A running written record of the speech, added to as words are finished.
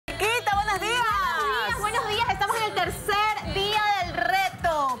tercer día del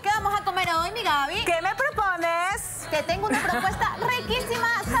reto. ¿Qué vamos a comer hoy, mi Gaby? ¿Qué me propones? Te tengo una propuesta riquísima,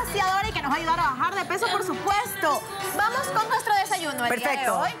 saciadora y que nos va a ayudar a bajar de peso, por supuesto. Vamos con nuestro desayuno el día de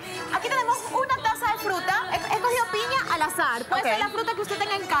hoy. Aquí tenemos una taza de fruta. He escogido piña al azar. Puede ser la fruta que usted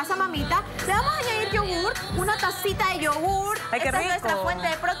tenga en casa, mamita. Le vamos a añadir yogur, una tacita de yogur. ¡Ay, qué Esta rico! es nuestra fuente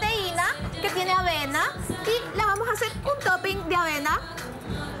de proteína que tiene avena. Y le vamos a hacer un topping de avena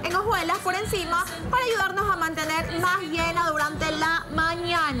en hojuelas por encima para ayudarnos a mantener más llena durante la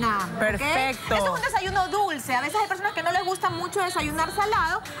mañana. Perfecto. ¿Okay? Este es un desayuno dulce. A veces hay personas que no les gusta mucho desayunar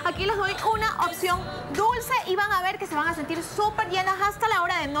salado. Aquí les doy una opción dulce y van a ver que se van a sentir súper llenas hasta la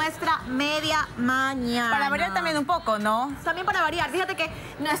hora de nuestra media mañana. Para variar también un poco, ¿no? También para variar. Fíjate que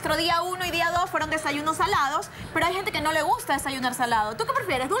nuestro día 1 y día 2 fueron desayunos salados, pero hay gente que no le gusta desayunar salado. ¿Tú qué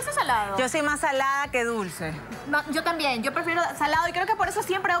prefieres, dulce o salado? Yo soy más salada que dulce. No, yo también. Yo prefiero salado y creo que por eso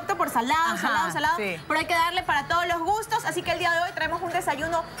siempre opto por salado, salado. Sí. Pero hay que darle para todos los gustos. Así que el día de hoy traemos un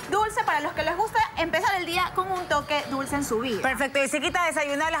desayuno dulce para los que les gusta empezar el día con un toque dulce en su vida. Perfecto. Y si quita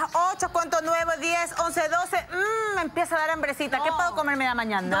desayunar a las 8, ¿cuánto? 9, 10, 11, 12. Me empieza a dar hambrecita. No. ¿Qué puedo comerme la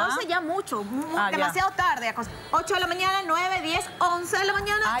mañana? 12 ya mucho. Demasiado tarde. 8 de la mañana, 9, 10, 11 de la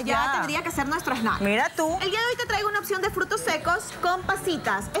mañana. Ya tendría que ser nuestro snack. Mira tú. El día de hoy te traigo una opción de frutos secos con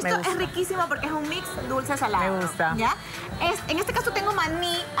pasitas. Esto es riquísimo porque es un mix dulce-salado. Me gusta. ¿Ya? En este caso tengo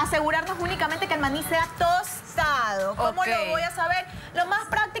maní. Asegurarnos únicamente que el maní sea tostado. ¿Cómo lo voy a saber? Lo más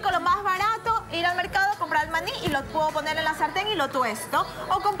práctico, lo más barato, ir al mercado, comprar el maní y lo puedo poner en la sartén y lo tuesto.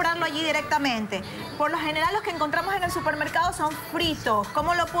 O comprarlo allí directamente. Por lo general los que encontramos en el supermercado son fritos.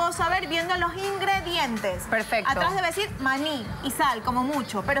 ¿Cómo lo puedo saber? Viendo los ingredientes. Perfecto. Atrás debe decir maní y sal, como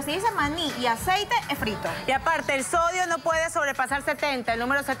mucho. Pero si dice maní y aceite, es frito. Y aparte, el sodio no puede sobrepasar 70, el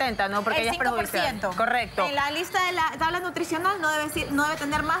número 70, ¿no? Porque ya es perjudicial. Correcto. En la lista de la tabla nutricional no debe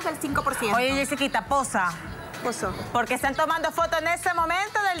tener más del 5%. Oye, Jessiquita, posa. Poso. Porque están tomando foto en este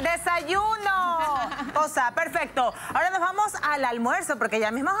momento del desayuno. Posa, perfecto. Ahora nos vamos al almuerzo, porque ya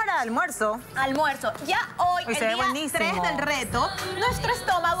mismo es hora de almuerzo. Almuerzo. Ya hoy, el día buenísimo. 3 del reto, nuestro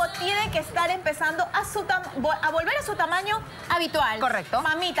estómago tiene que estar empezando a volver a su tamaño habitual. Correcto.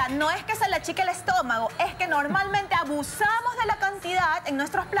 Mamita, no es que se le achique el estómago, es que normalmente abusamos de la cantidad en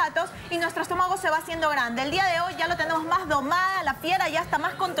nuestros platos y nuestro estómago se va haciendo grande. El día de hoy ya lo tenemos más domada, la fiera ya está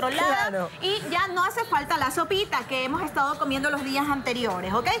más controlada. Claro. Y ya no hace falta la sopita que hemos estado comiendo los días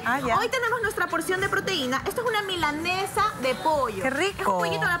anteriores, ¿ok? Hoy tenemos nuestra porción de proteína. Esto es una milanesa de pollo. ¡Qué rico! Es un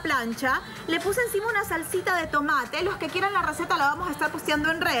pollito a la plancha. Le puse encima una salsita de tomate. Los que quieran la receta la vamos a estar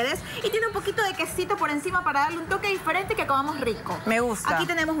posteando en redes. Y tiene un poquito de quesito por encima para darle un toque diferente y que comamos rico. Me gusta. Aquí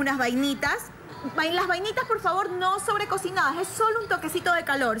tenemos unas vainitas. Las vainitas, por favor, no sobrecocinadas. Es solo un toquecito de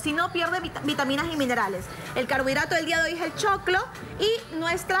calor. Si no, pierde vitaminas y minerales. El carbohidrato del día de hoy es el choclo y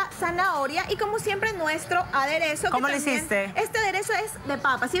nuestra zanahoria. Y como siempre, nuestro aderezo. ¿Cómo lo hiciste? Este aderezo es de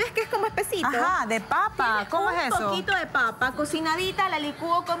papa. ¿Sí ves que es como espesito? Ajá, de papa. ¿Cómo es eso? Un poquito de papa cocinadita. La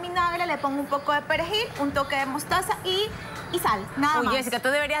licúo con vinagre. Le pongo un poco de perejil, un toque de mostaza y sal. Nada más. Jessica, tú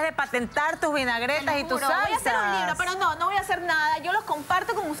deberías de patentar tus vinagretas y tus salsas. Voy a hacer un libro, pero no voy a hacer nada. Yo los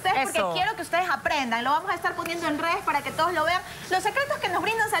comparto con ustedes porque quiero que ustedes aprendan. Lo vamos a estar poniendo en redes para que todos lo vean. Los secretos que nos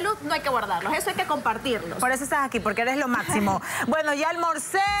brindan salud no hay que guardarlos. Eso hay que compartirlos. Por eso estás aquí, porque eres lo máximo. Bueno, ya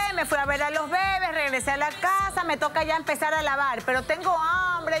almorcé, me fui a ver a los bebés, regresé a la casa, me toca ya empezar a lavar. Pero tengo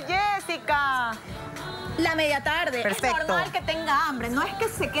hambre, Jessica. La media tarde. Perfecto. Es normal que tenga hambre, no es que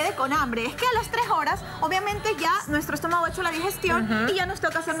se quede con hambre, es que a las 3 horas, obviamente ya nuestro estómago ha hecho la digestión y ya nos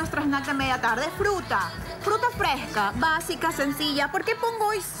toca hacer nuestro snack de media tarde. Fruta fresca, básica, sencilla. ¿Por qué pongo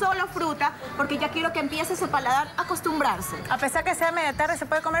hoy solo fruta? Porque ya quiero que empiece ese paladar a acostumbrarse. A pesar que sea media tarde, ¿se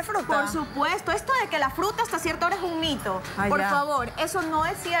puede comer fruta? Por supuesto. Esto de que la fruta hasta cierta hora es un mito. Por favor, eso no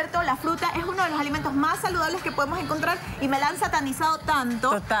es cierto. La fruta es uno de los alimentos más saludables que podemos encontrar y me la han satanizado tanto.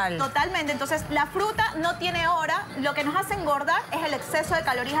 Totalmente. Entonces, la fruta no tiene hora. Lo que nos hace engordar es el exceso de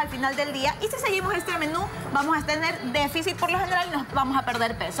calorías al final del día. Y si seguimos este menú, vamos a tener déficit por lo general y nos vamos a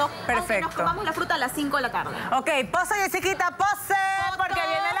perder peso. Aunque nos comamos la fruta a las 5 de la tarde. Ok, pose, Jessiquita, pose, porque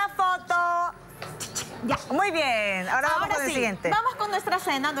viene la foto. Ya. Muy bien, ahora vamos con el siguiente. Vamos con nuestra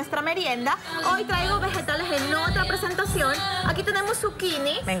cena, nuestra merienda. Hoy traigo vegetales en otra presentación. Aquí tenemos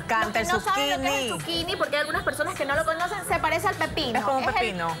zucchini. Me encanta el zucchini. No saben lo que es el zucchini porque hay algunas personas que no lo conocen. Se parece al pepino. Es como un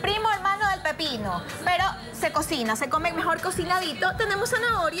pepino. El primo hermano del pepino. Pero se cocina, se come mejor cocinadito. Tenemos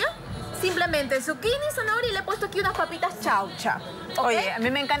zanahoria. Simplemente zucchini, zanahoria y le he puesto aquí unas papitas chaucha. Oye, a mí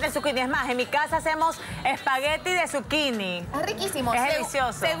me encanta el zucchini. Es más, en mi casa hacemos espagueti de zucchini. Es riquísimo. Es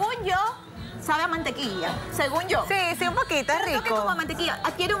delicioso. Según yo, sabe a mantequilla, según yo. Sí, un poquito, es rico. Que como mantequilla,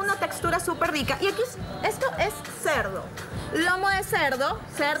 adquiere una textura súper rica. Y aquí, esto es cerdo. Lomo de cerdo,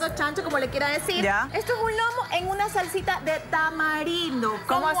 chancho, como le quiera decir. ¿Ya? Esto es un lomo en una salsita de tamarindo.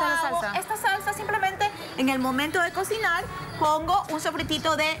 ¿Cómo hace la salsa? Esta salsa simplemente en el momento de cocinar pongo un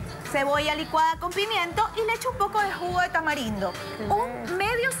sofritito de cebolla licuada con pimiento y le echo un poco de jugo de tamarindo. Un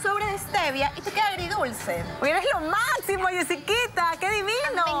medio sobre de stevia y te queda agridulce. Oye, eres lo máximo, Jessiquita, qué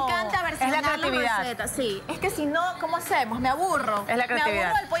divino. Me encanta versionar las recetas, sí. Es que si no, ¿cómo hacemos? Me aburro. Es la creatividad. Me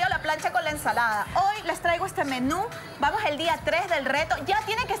aburro del pollo a la plancha con la ensalada. Hoy les traigo este menú. Vamos el día 3 del reto. Ya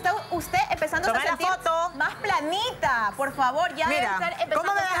tiene que estar usted empezando a sentir más planita. Por favor, ya mira, debe estar empezando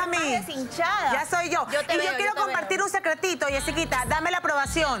 ¿cómo me ves a mí? Más deshinchada. Ya soy yo. Yo quiero compartir un secretito, Jessiquita. Dame la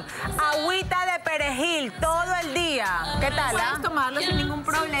aprobación. Agüita de perejil todo el día. ¿Qué tal? Puedes tomarlo sin ningún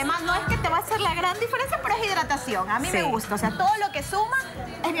problema. No es que te va a hacer la gran diferencia, pero es hidratación. A mí me gusta. O sea, todo lo que suma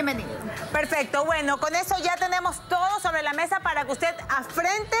es bienvenido. Perfecto. Bueno, con eso ya tenemos todo sobre la mesa para que usted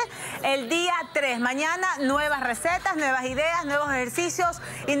afrente el día 3. Mañana nuevas recetas, nuevas ideas, nuevos ejercicios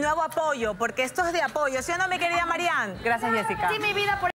y nuevo apoyo, porque esto es de apoyo. ¿Sí o no, mi querida Marian? Gracias, Jessica. Sí, mi vida.